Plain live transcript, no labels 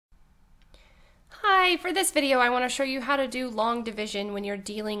Hi, for this video I want to show you how to do long division when you're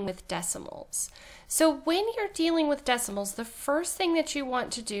dealing with decimals. So when you're dealing with decimals, the first thing that you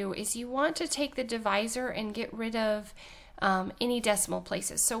want to do is you want to take the divisor and get rid of any decimal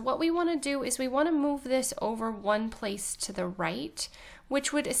places. So what we want to do is we want to move this over one place to the right,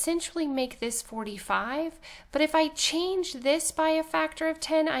 which would essentially make this 45. But if I change this by a factor of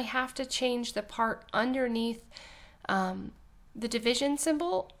 10, I have to change the part underneath the division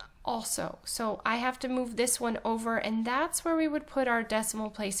symbol also. So I have to move this one over, and that's where we would put our decimal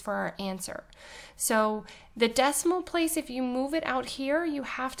place for our answer. So the decimal place, if you move it out here, you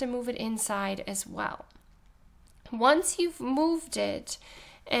have to move it inside as well. Once you've moved it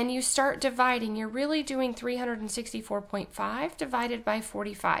and you start dividing, you're really doing 364.5 divided by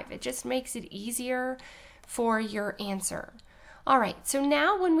 45. It just makes it easier for your answer. All right, so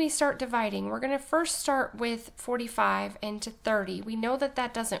now when we start dividing, we're going to first start with 45 into 30. We know that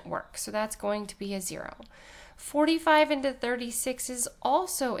that doesn't work, so that's going to be a 0. 45 into 36 is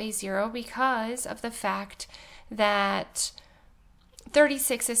also a 0 because of the fact that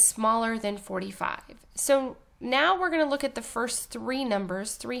 36 is smaller than 45. So now we're going to look at the first three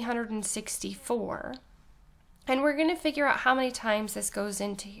numbers, 364, and we're going to figure out how many times this goes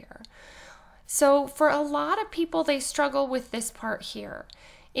into here. So for a lot of people, they struggle with this part here.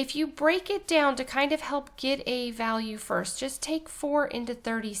 If you break it down to kind of help get a value first, just take 4 into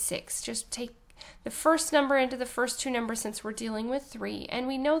 36. Just take the first number into the first two numbers since we're dealing with 3, and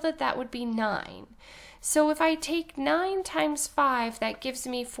we know that that would be 9. So if I take 9 times 5, that gives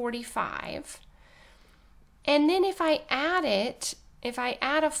me 45. And then if I add it, if I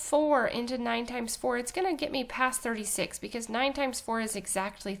add a 4 into 9 times 4, it's going to get me past 36 because 9 times 4 is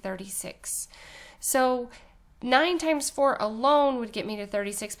exactly 36. So 9 times 4 alone would get me to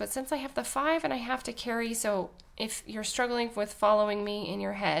 36, but since I have the 5 and I have to carry, so if you're struggling with following me in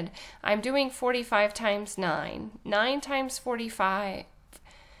your head, I'm doing 45 times 9. 9 times 45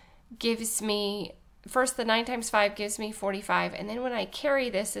 gives me, first the 9 times 5 gives me 45, and then when I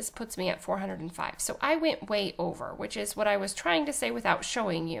carry this, this puts me at 405. So I went way over, which is what I was trying to say without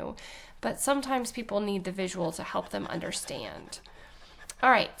showing you, but sometimes people need the visual to help them understand.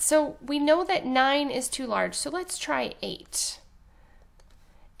 All right, so we know that 9 is too large, so let's try 8.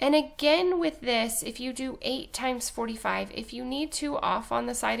 And again with this, if you do 8 times 45, if you need to, off on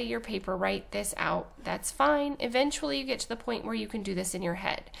the side of your paper, write this out. That's fine. Eventually you get to the point where you can do this in your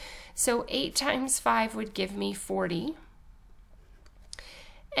head. So 8 times 5 would give me 40.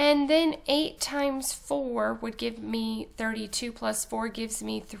 And then 8 times 4 would give me 32 plus 4 gives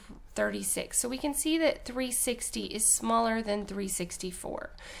me 36. So we can see that 360 is smaller than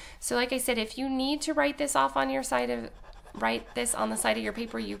 364. So like I said, if you need to write this off on your side of write this on the side of your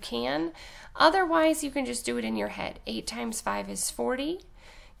paper, you can. Otherwise, you can just do it in your head. 8 times 5 is 40.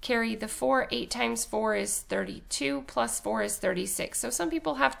 Carry the 4. 8 times 4 is 32 plus 4 is 36. So some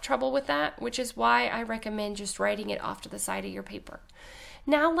people have trouble with that, which is why I recommend just writing it off to the side of your paper.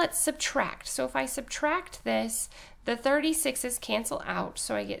 Now let's subtract. So if I subtract this, the 36's cancel out,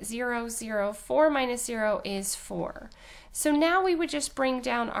 so I get 0, 0. 4 minus 0 is 4. So now we would just bring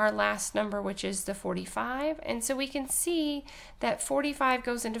down our last number, which is the 45, and so we can see that 45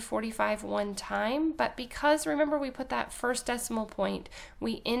 goes into 45 one time, but because, remember, we put that first decimal point,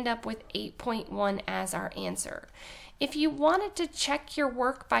 we end up with 8.1 as our answer. If you wanted to check your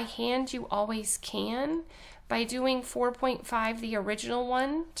work by hand, you always can by doing 4.5, the original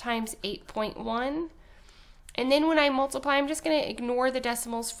one, times 8.1. And then when I multiply, I'm just going to ignore the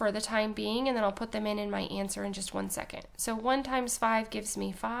decimals for the time being, and then I'll put them in my answer in just 1 second. So 1 times 5 gives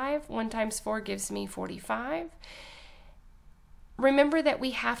me 5. 1 times 4 gives me 45. Remember that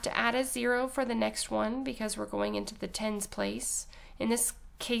we have to add a 0 for the next one because we're going into the tens place. In this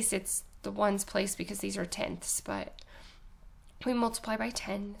case, it's the ones place because these are tenths, but we multiply by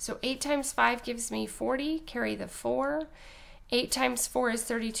 10. So 8 times 5 gives me 40. Carry the 4. 8 times 4 is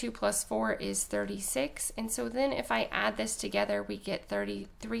 32 plus 4 is 36. And so then if I add this together, we get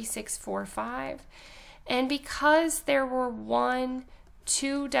 3645. And because there were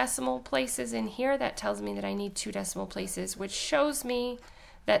 2 decimal places in here, that tells me that I need 2 decimal places, which shows me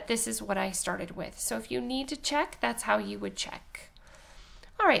that this is what I started with. So if you need to check, that's how you would check.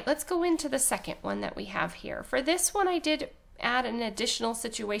 All right, let's go into the second one that we have here. For this one, I did add an additional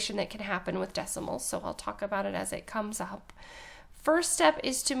situation that can happen with decimals, so I'll talk about it as it comes up. First step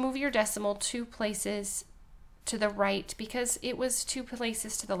is to move your decimal 2 places to the right because it was 2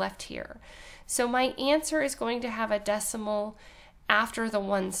 places to the left here. So my answer is going to have a decimal after the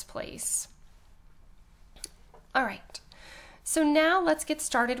ones place. All right, So now let's get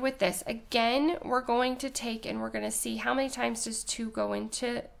started with this. Again, we're going to take and we're going to see how many times does 2 go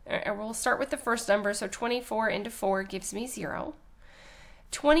into, or we'll start with the first number. So 24 into 4 gives me 0.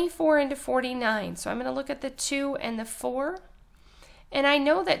 24 into 49. So I'm going to look at the 2 and the 4. And I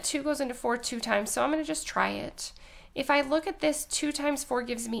know that 2 goes into 4 2 times, so I'm going to just try it. If I look at this, 2 times 4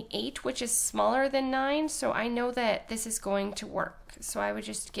 gives me 8, which is smaller than 9, so I know that this is going to work. So I would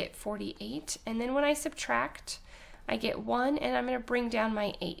just get 48, and then when I subtract, I get 1, and I'm going to bring down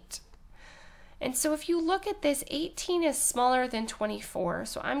my 8. And so if you look at this, 18 is smaller than 24,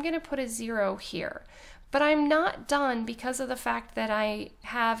 so I'm going to put a 0 here. But I'm not done because of the fact that I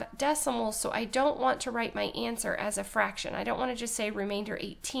have decimals, so I don't want to write my answer as a fraction. I don't want to just say remainder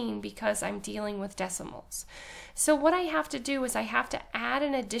 18 because I'm dealing with decimals. So what I have to do is I have to add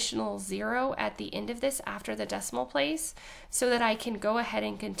an additional 0 at the end of this after the decimal place so that I can go ahead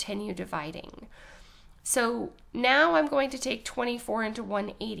and continue dividing. So now I'm going to take 24 into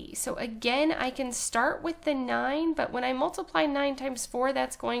 180. So again, I can start with the 9, but when I multiply 9 times 4,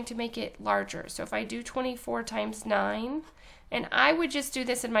 that's going to make it larger. So if I do 24 times 9, and I would just do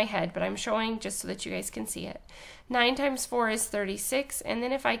this in my head, but I'm showing just so that you guys can see it. 9 times 4 is 36, and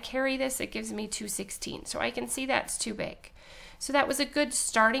then if I carry this, it gives me 216. So I can see that's too big. So that was a good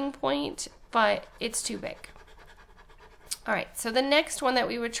starting point, but it's too big. All right, so the next one that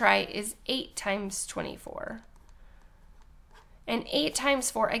we would try is 8 times 24. And 8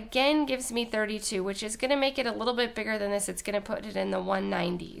 times 4 again gives me 32, which is going to make it a little bit bigger than this. It's going to put it in the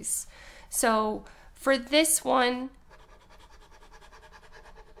 190s. So for this one,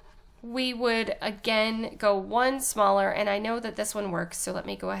 we would again go one smaller, and I know that this one works, so let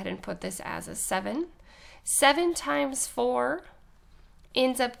me go ahead and put this as a 7. 7 times 4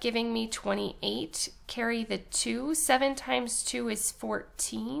 ends up giving me 28. Carry the 2. 7 times 2 is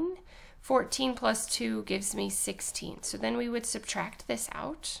 14. 14 plus 2 gives me 16. So then we would subtract this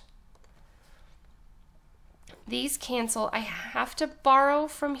out. These cancel. I have to borrow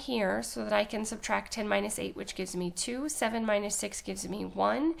from here so that I can subtract 10 minus 8, which gives me 2. 7 minus 6 gives me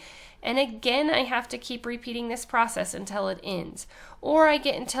 1. And again, I have to keep repeating this process until it ends. Or I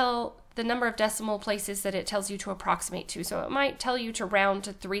get until the number of decimal places that it tells you to approximate to. So it might tell you to round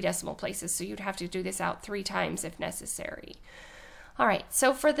to 3 decimal places, so you'd have to do this out 3 times if necessary. All right,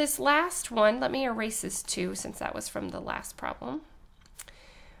 so for this last one, let me erase this 2 since that was from the last problem.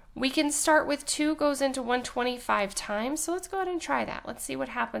 We can start with 2 goes into 125 times, so let's go ahead and try that. Let's see what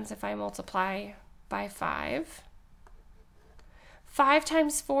happens if I multiply by 5. 5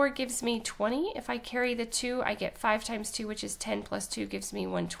 times 4 gives me 20. If I carry the 2, I get 5 times 2, which is 10, plus 2 gives me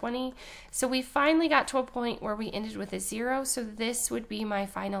 120. So we finally got to a point where we ended with a 0, so this would be my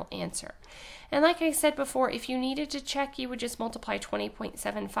final answer. And like I said before, if you needed to check, you would just multiply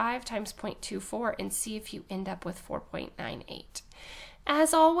 20.75 times 0.24 and see if you end up with 4.98.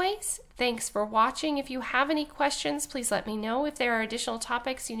 As always, thanks for watching. If you have any questions, please let me know. If there are additional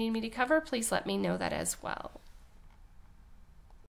topics you need me to cover, please let me know that as well.